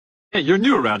Hey, you're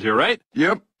new around here, right?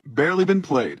 Yep, barely been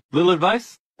played. Little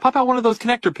advice? Pop out one of those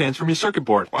connector pins from your circuit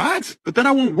board. What? But then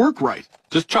I won't work right.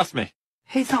 Just trust me.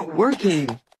 Hey, it's not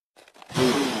working.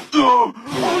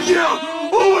 Oh yeah!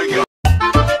 Oh my god!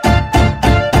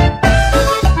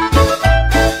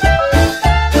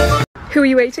 Who are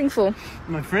you waiting for?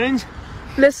 My friends?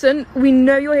 Listen, we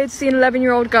know you're here to see an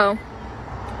 11-year-old girl.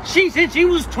 She said she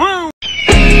was 12.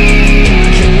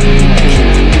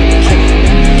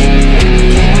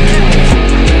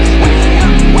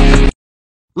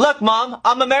 Look, Mom,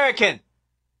 I'm American.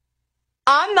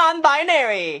 I'm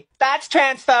non-binary. That's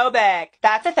transphobic.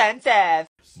 That's offensive.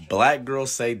 Black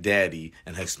girls say daddy,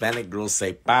 and Hispanic girls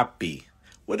say papi.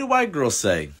 What do white girls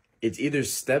say? It's either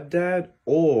stepdad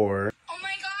or... Oh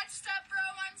my god, stepbro,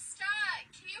 I'm stuck.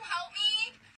 Can you help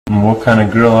me? What kind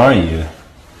of girl are you?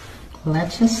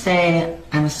 Let's just say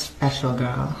I'm a special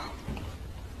girl.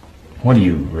 What are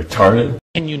you, retarded?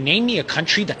 Can you name me a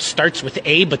country that starts with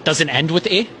A but doesn't end with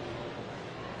A?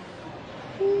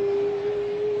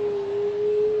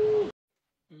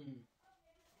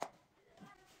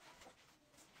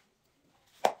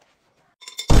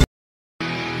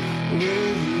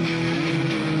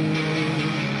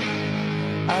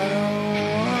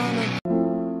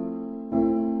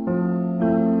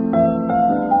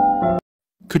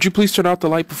 Could you please turn out the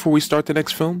light before we start the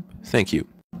next film? Thank you.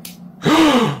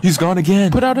 He's gone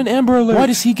again. Put out an Amber Alert. Why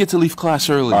does he get to leave class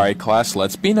early? Alright, class,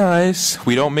 let's be nice.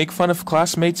 We don't make fun of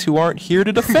classmates who aren't here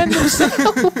to defend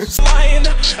themselves. I'm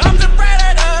the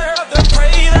predator of the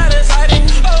prey that is hiding.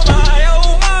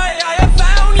 Oh my, I have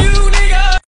found you,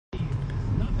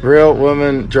 nigga. Real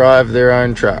women drive their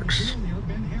own trucks.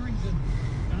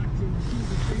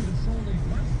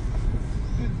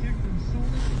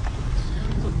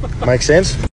 Make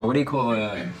sense? What do you call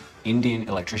an Indian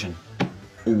electrician?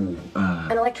 An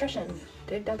electrician.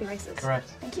 Dude, don't be racist. Correct.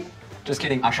 Thank you. Just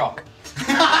kidding, Ashok.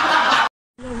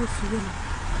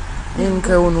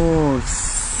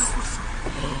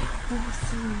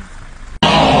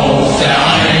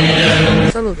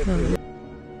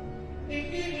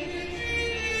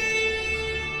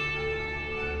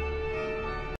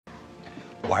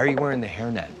 Why are you wearing the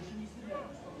hairnet?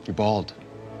 You're bald.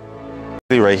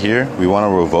 Right here, we want to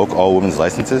revoke all women's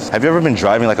licenses. Have you ever been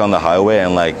driving like on the highway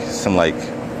and like some like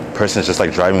person's just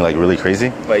like driving like really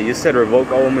crazy? Wait, you said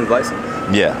revoke all women's license?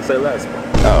 Yeah. Say less.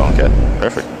 Oh, okay.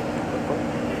 Perfect.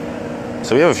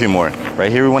 So we have a few more.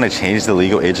 Right here, we want to change the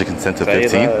legal age of consent to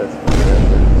 15.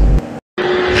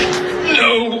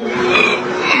 No.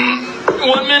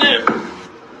 1 minute.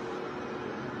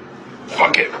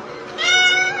 Fuck it.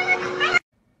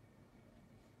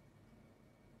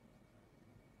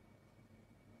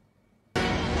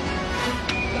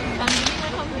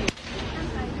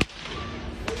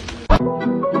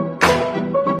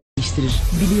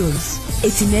 Biliyoruz.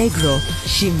 Eti negro,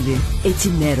 şimdi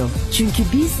eti nero. Çünkü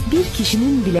biz bir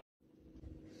kişinin bile...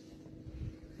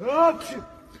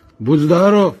 Будь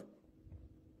здоров.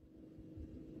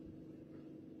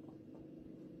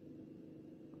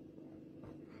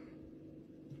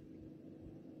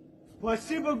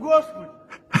 Спасибо, Господи.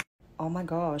 Oh my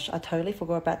gosh, I totally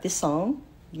forgot about this song.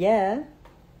 Yeah.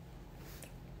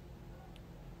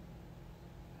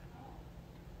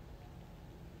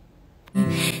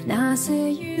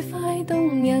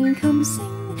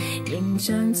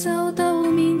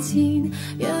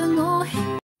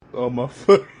 Oh my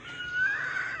foot.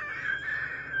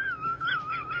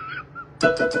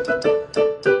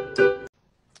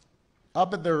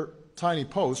 Up at their tiny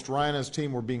post, Ryan and his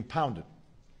team were being pounded.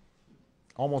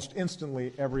 Almost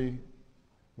instantly, every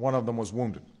one of them was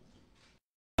wounded.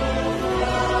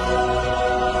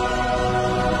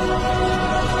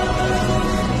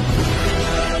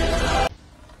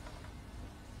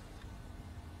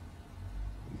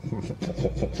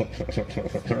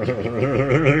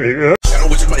 Shadow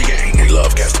Witch Money Gang and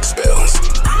love casting spells.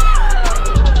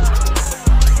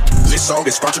 This song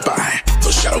is sponsored by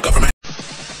the Shadow Government.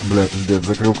 Блядь, дед,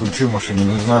 закрыл ключи в машине,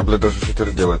 не знаю, блядь, даже что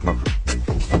теперь делать, нахуй.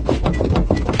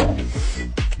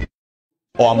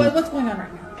 Oh, what's going on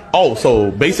right now? Oh,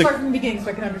 so basically... Start from the beginning so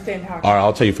I can understand how... Alright,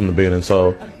 I'll tell you from the beginning.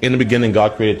 So, in the beginning,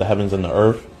 God created the heavens and the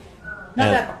earth.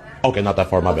 Not that far. Okay, not that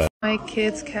far, my bad. My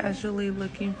kid's casually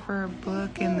looking for a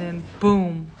book and then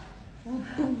boom,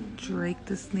 Drake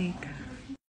the Snake.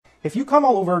 If you come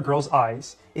all over a girl's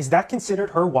eyes, is that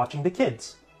considered her watching the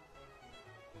kids?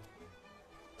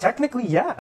 Technically,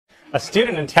 yeah. A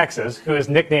student in Texas, who is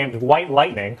nicknamed White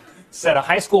Lightning, set a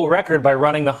high school record by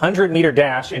running the 100-meter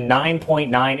dash in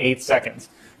 9.98 seconds.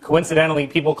 Coincidentally,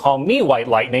 people call me White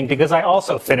Lightning because I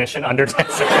also finish in under 10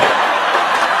 seconds.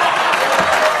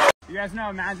 You guys know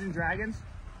Imagine Dragons?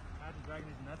 Imagine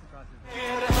Dragons is nuts across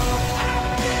here.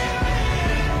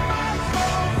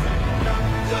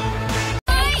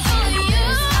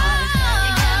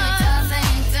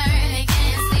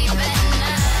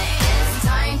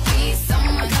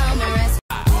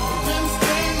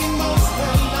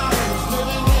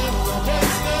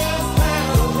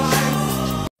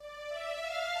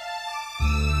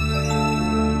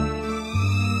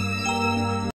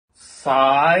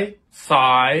 Psi,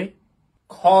 psi,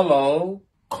 colo,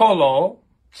 colo,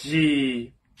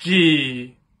 G,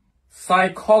 G,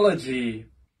 psychology.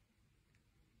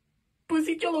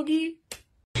 Pussyology.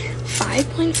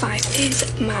 5.5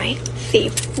 is my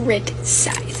favorite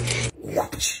size.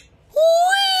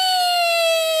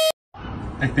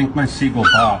 I think my seagull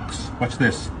barks. Watch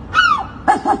this.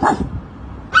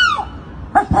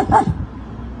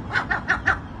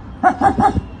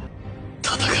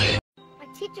 My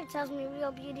teacher tells me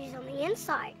real beauty's on the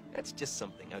inside. That's just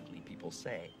something ugly people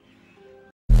say.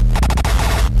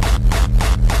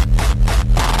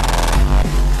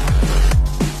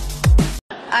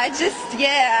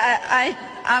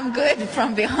 I'm good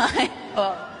from behind.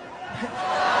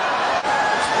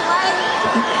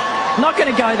 Not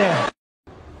gonna go there.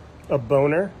 A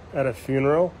boner at a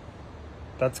funeral?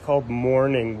 That's called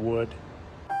mourning wood.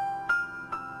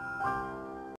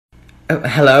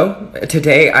 Hello?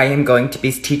 Today I am going to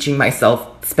be teaching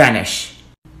myself Spanish.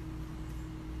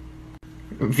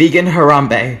 Vegan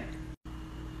harambe.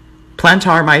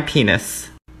 Plantar my penis.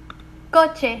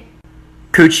 Coche.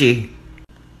 Coochie.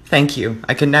 Thank you.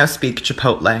 I can now speak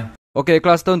Chipotle. Okay,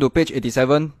 class, turn to page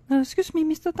 87. Excuse me,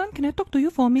 Mr. Tan, can I talk to you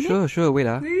for a minute? Sure, wait.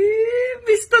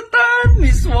 Mr. Tan,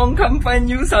 Miss Wong can't find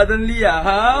you suddenly,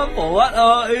 For what?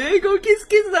 Go kiss,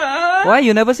 Why,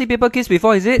 you never see people kiss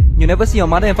before, is it? You never see your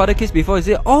mother and father kiss before, is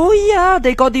it? Oh yeah,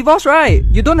 they got divorced, right?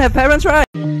 You don't have parents, right?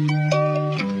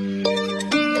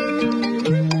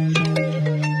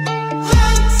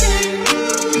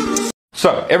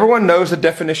 So, everyone knows the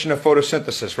definition of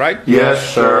photosynthesis, right?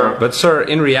 Yes, sir. But sir,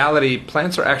 in reality,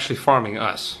 plants are actually farming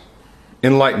us.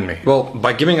 Enlighten me. Well,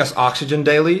 by giving us oxygen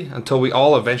daily until we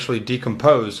all eventually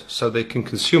decompose so they can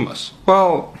consume us.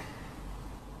 Well...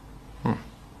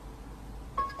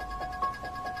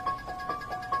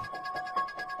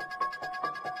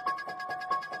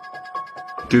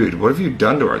 Dude, what have you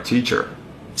done to our teacher?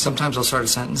 Sometimes I'll start a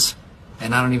sentence,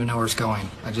 and I don't even know where it's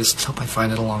going. I just hope I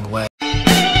find it along the way.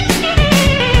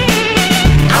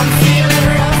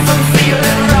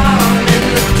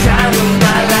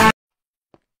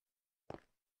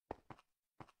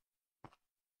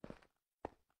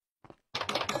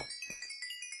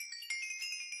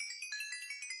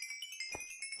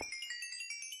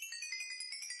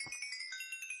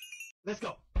 Let's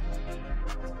go.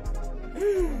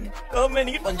 Kau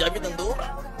main Punjabi tentu.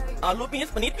 Alu pinis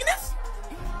menit pinis.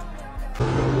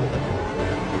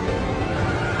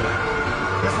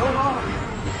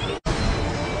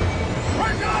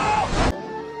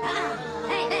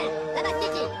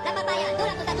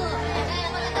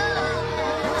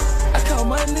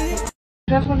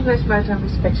 Just one of those flights I'm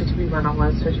expected to be run on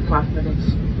 35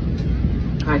 minutes.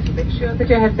 Try to make sure that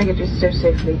your head baggage is stowed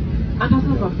safely and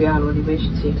nothing off the aisle or the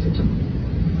emergency exit.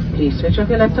 Please switch off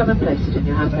your laptop and place it in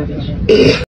your hand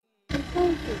baggage.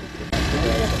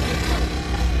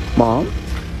 Mom?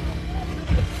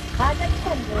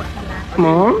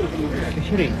 Mom?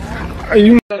 Are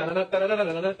you...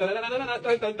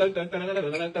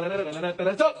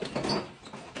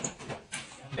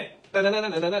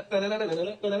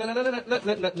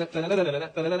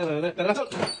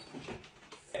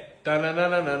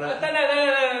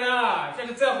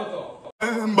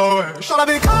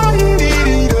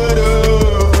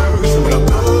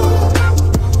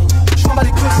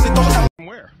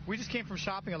 Where? We just came from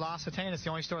shopping at L'Occitane. It's the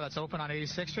only store that's open on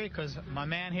 86th Street because my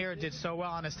man here did so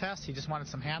well on his test. He just wanted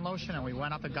some hand lotion, and we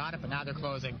went up and got it, but now they're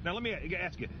closing. Now let me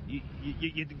ask you, you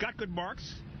got good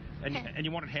marks, and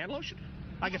you wanted hand lotion?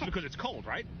 I guess because it's cold,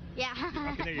 right? Yeah.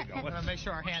 Okay, there you go. I'm gonna make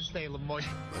sure our hands stay moist.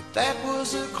 That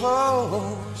was a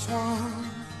close one.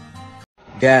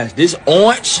 Guys, this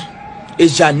orange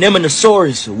is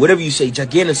Gigantosaurus, or whatever you say,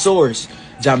 Gigantosaurus,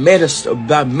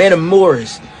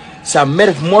 Gigantosaurus,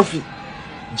 Metamorphic,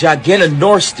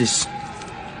 Gigantonorstis,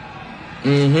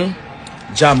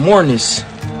 Jamornis.